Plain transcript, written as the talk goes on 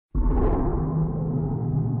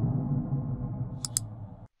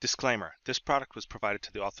Disclaimer: this product was provided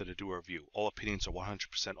to the author to do a review. All opinions are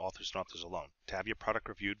 100% authors and authors alone. To have your product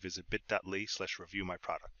reviewed, visit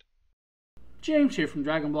bit.ly/reviewmyproduct. James here from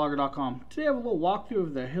DragonBlogger.com. Today I have a little walkthrough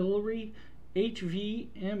of the Hiraliy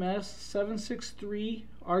HVMS763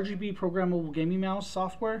 RGB programmable gaming mouse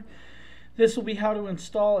software. This will be how to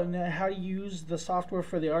install and how to use the software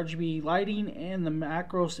for the RGB lighting and the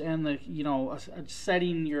macros and the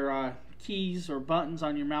setting your keys or buttons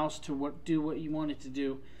on your mouse to do what you want it to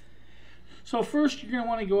do. So first you're going to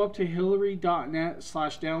want to go up to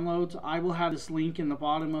hiraliy.net/downloads. I will have this link in the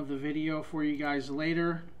bottom of the video for you guys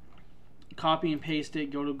later. Copy and paste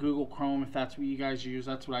it, go to Google Chrome if that's what you guys use.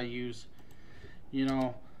 That's what I use.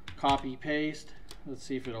 Copy, paste. Let's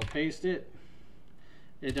see if it'll paste it.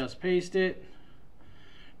 It does paste it.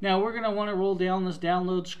 Now we're going to want to roll down this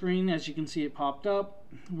download screen. As you can see, it popped up.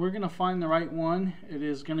 We're going to find the right one. It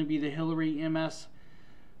is going to be the Hiraliy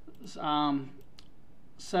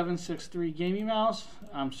MS763 gaming mouse.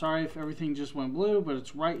 I'm sorry if everything just went blue, but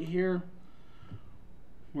it's right here.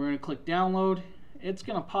 We're going to click download. It's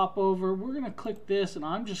going to pop over. We're going to click this, and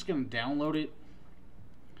I'm just going to download it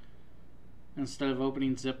instead of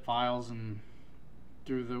opening zip files and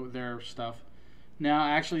through their stuff. Now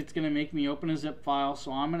actually it's going to make me open a zip file,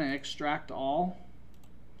 so I'm going to extract all.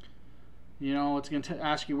 It's going to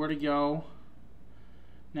ask you where to go.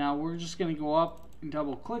 Now we're just going to go up and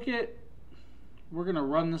double click it. We're going to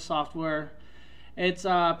run the software. It's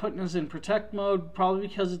putting us in protect mode, probably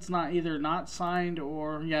because it's either not signed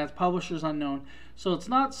or it's publishers unknown. So it's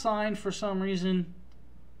not signed for some reason.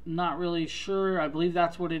 Not really sure. I believe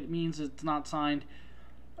that's what it means. It's not signed.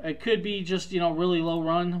 It could be just really low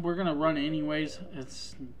run. We're gonna run anyways.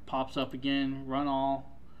 It pops up again. Run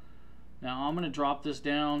all. Now I'm gonna drop this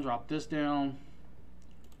down.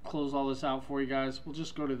 Close all this out for you guys. We'll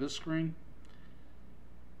just go to this screen.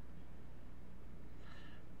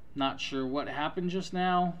 Not sure what happened just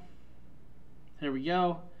now. Here we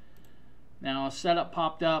go. Now a setup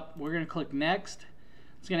popped up. We're going to click next.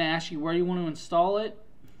 It's going to ask you where you want to install it.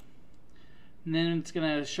 And then it's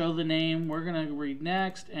going to show the name. We're going to read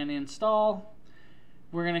next and install.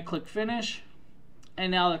 We're going to click finish.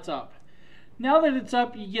 And now it's up. Now that it's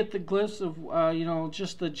up, you get the glimpse of,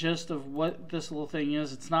 just the gist of what this little thing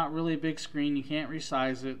is. It's not really a big screen. You can't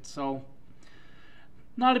resize it. So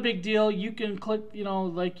not a big deal. You can click,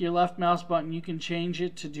 like your left mouse button, you can change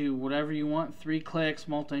it to do whatever you want. 3 clicks,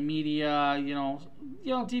 multimedia,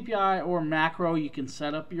 DPI or macro. You can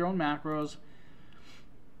set up your own macros.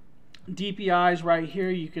 DPIs right here,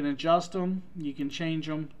 you can adjust them, you can change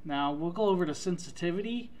them. Now we'll go over to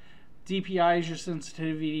sensitivity. DPI is your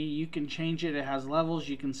sensitivity. You can change it. It has levels.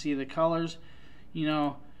 You can see the colors.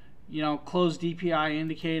 Close DPI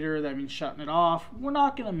indicator, that means shutting it off. We're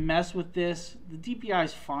not going to mess with this. The DPI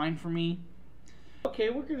is fine for me. Okay,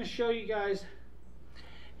 we're going to show you guys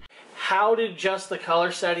how to adjust the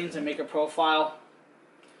color settings and make a profile.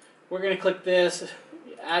 We're going to click this,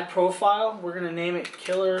 add profile. We're going to name it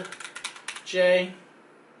Killer J.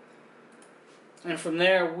 And from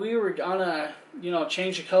there, we were going to,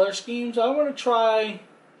 change the color schemes. I want to try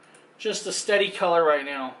just a steady color right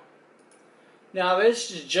now. Now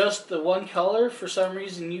this is just the one color. For some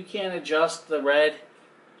reason you can't adjust the red.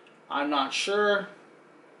 I'm not sure.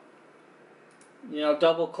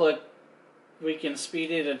 Double click. We can speed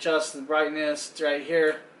it, adjust the brightness. It's right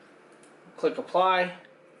here. Click apply.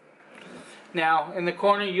 Now in the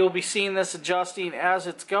corner you'll be seeing this adjusting as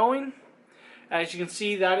it's going. As you can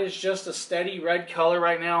see, that is just a steady red color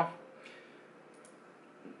right now.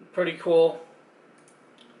 Pretty cool.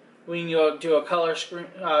 We can do a color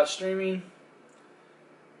streaming.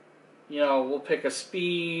 We'll pick a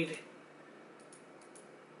speed,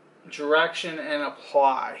 direction, and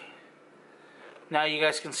apply. Now you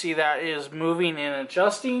guys can see that is moving and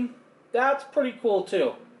adjusting. That's pretty cool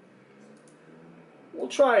too. We'll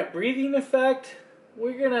try a breathing effect.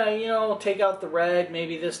 We're gonna, take out the red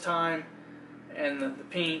maybe this time, and the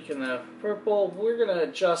pink and the purple. We're gonna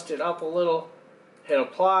adjust it up a little. Hit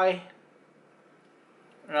apply.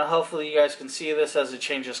 Now hopefully you guys can see this as it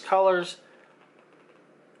changes colors.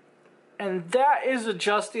 And that is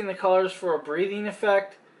adjusting the colors for a breathing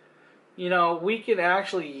effect. We can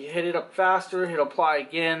actually hit it up faster, hit apply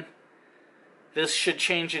again. This should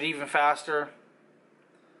change it even faster.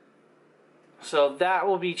 So that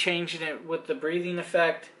will be changing it with the breathing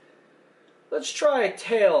effect. Let's try a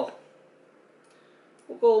tail.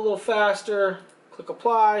 We'll go a little faster, click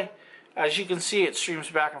apply. As you can see, it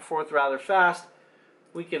streams back and forth rather fast.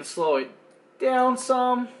 We can slow it down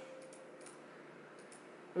some.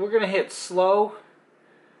 We're going to hit slow,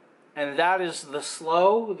 and that is the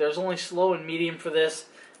slow. There's only slow and medium for this,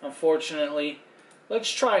 unfortunately. Let's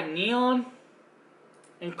try neon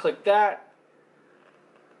and click that.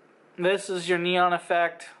 This is your neon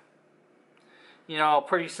effect. You know,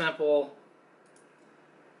 pretty simple.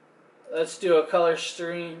 Let's do a color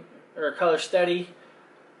stream or color steady.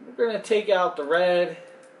 We're going to take out the red.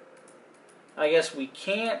 I guess we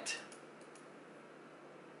can't.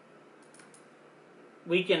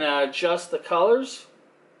 We can adjust the colors.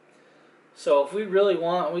 So if we really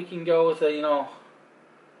want, we can go with a, you know,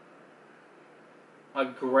 a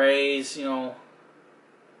grays, you know.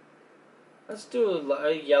 Let's do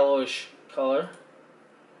a yellowish color.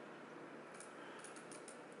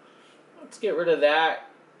 Let's get rid of that.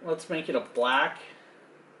 Let's make it a black.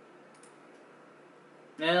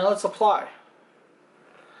 And let's apply.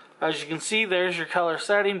 As you can see, there's your color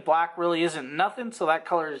setting. Black really isn't nothing, so that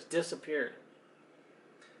color has disappeared.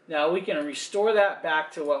 Now we can restore that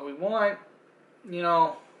back to what we want. You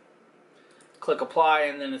know, click apply,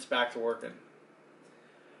 and then it's back to working.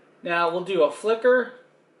 Now we'll do a flicker.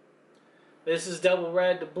 This is double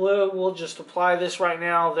red to blue. We'll just apply this right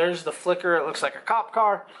now. There's the flicker. It looks like a cop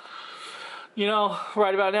car. You know,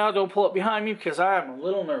 right about now, don't pull it behind me because I am a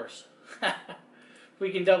little nervous.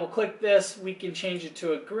 We can double click this. We can change it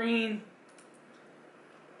to a green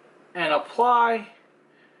and apply.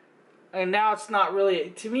 And now it's not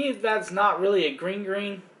really, to me, that's not really a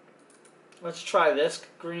green. Let's try this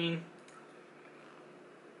green.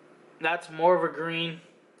 That's more of a green.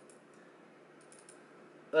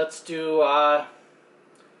 Let's do a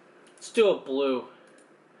blue.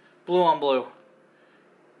 Blue on blue.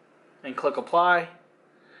 And click apply.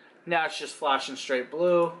 Now it's just flashing straight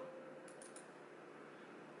blue.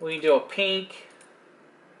 We can do a pink.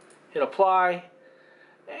 Hit apply.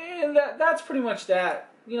 And that's pretty much that.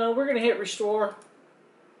 You know, we're going to hit restore.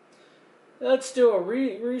 Let's do a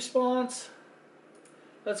response.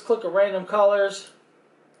 Let's click a random colors.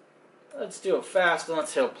 Let's do it fast and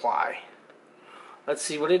let's hit apply. Let's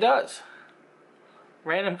see what it does.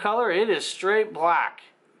 Random color, it is straight black.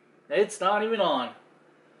 It's not even on.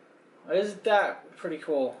 Isn't that pretty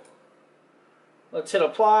cool? Let's hit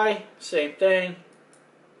apply. Same thing.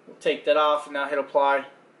 We'll take that off and now hit apply.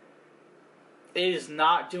 It is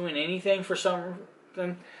not doing anything for some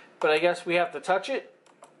reason, but I guess we have to touch it.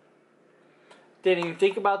 Didn't even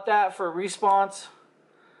think about that for a response.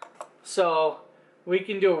 So we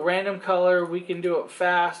can do a random color. We can do it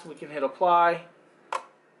fast. We can hit apply.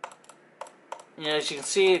 And as you can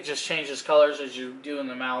see, it just changes colors as you do in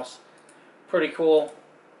the mouse. Pretty cool.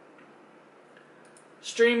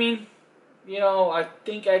 Streaming, you know, I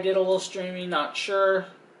think I did a little streaming, not sure.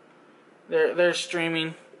 There's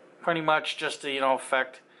streaming, pretty much just a, you know,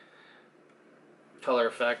 effect, color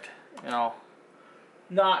effect, you know.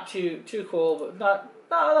 Not too cool, but not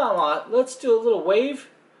a lot. Let's do a little wave.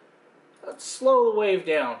 Let's slow the wave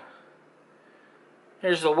down.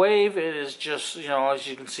 Here's the wave. It is just, you know, as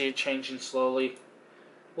you can see, it changing slowly.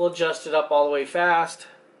 We'll adjust it up all the way fast.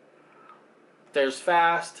 There's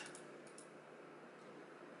fast.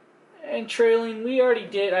 And trailing, we already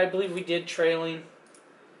did, I believe we did trailing.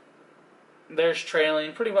 There's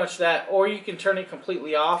trailing, pretty much that. Or you can turn it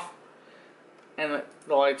completely off and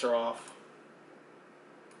the lights are off.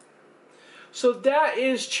 So that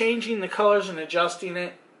is changing the colors and adjusting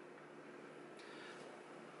it.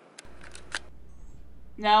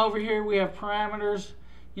 Now over here we have parameters.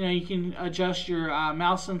 You know, you can adjust your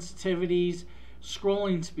mouse sensitivities,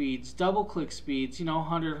 scrolling speeds, double click speeds, you know,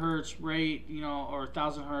 100 hertz rate, you know, or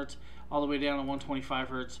 1000 hertz, all the way down to 125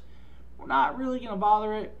 hertz. We're not really going to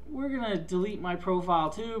bother it. We're going to delete my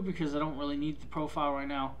profile too because I don't really need the profile right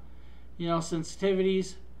now. You know,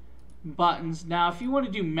 sensitivities, buttons. Now if you want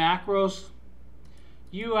to do macros,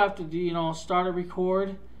 you have to do, you know, start a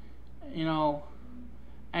record, you know,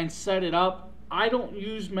 and set it up. I don't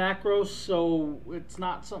use macros, so it's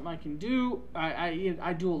not something I can do.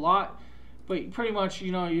 I do a lot, but pretty much,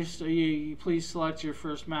 you know, you please select your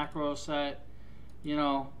first macro set. You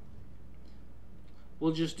know,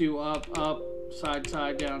 we'll just do up, up, side,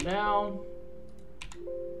 side, down, down.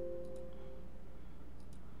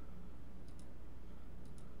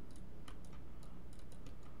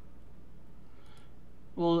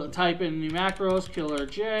 We'll type in the macros, killer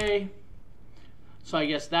J. So I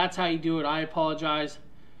guess that's how you do it. I apologize.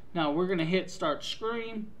 Now we're going to hit start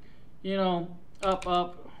screen. You know, up,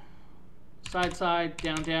 up, side, side,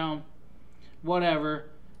 down, down, whatever,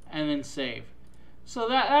 and then save. So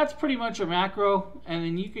that's pretty much a macro. And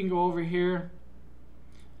then you can go over here.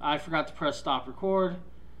 I forgot to press stop record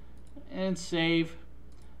and save.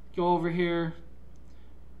 Go over here.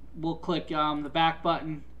 We'll click the back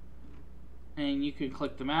button. And you can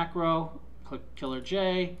click the macro, click killer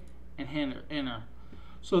J, and hit enter.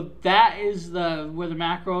 So that is where the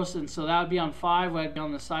macros, and so that would be on 5, would be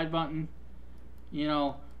on the side button, you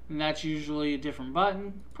know, and that's usually a different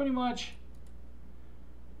button, pretty much.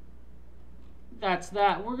 That's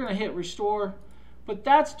that. We're going to hit restore, but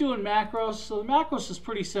that's doing macros. So the macros is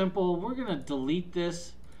pretty simple. We're going to delete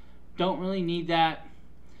this. Don't really need that.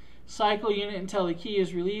 Cycle unit until the key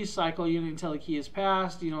is released, cycle unit until the key is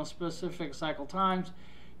passed, you know, specific cycle times.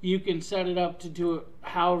 You can set it up to do it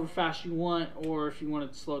however fast you want, or if you want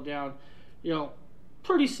it to slow down, you know,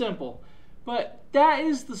 pretty simple. But that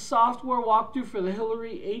is the software walkthrough for the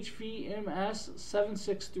Hiraliy HVMS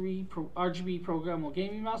 763 RGB programmable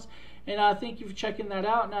gaming mouse. And thank you for checking that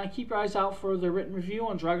out. Now keep your eyes out for the written review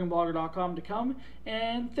on dragonblogger.com to come.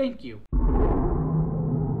 And thank you.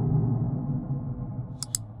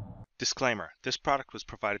 Disclaimer: this product was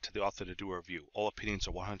provided to the author to do a review. All opinions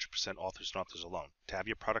are 100% authors and authors alone. To have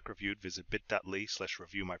your product reviewed, visit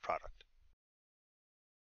bit.ly/reviewmyproduct.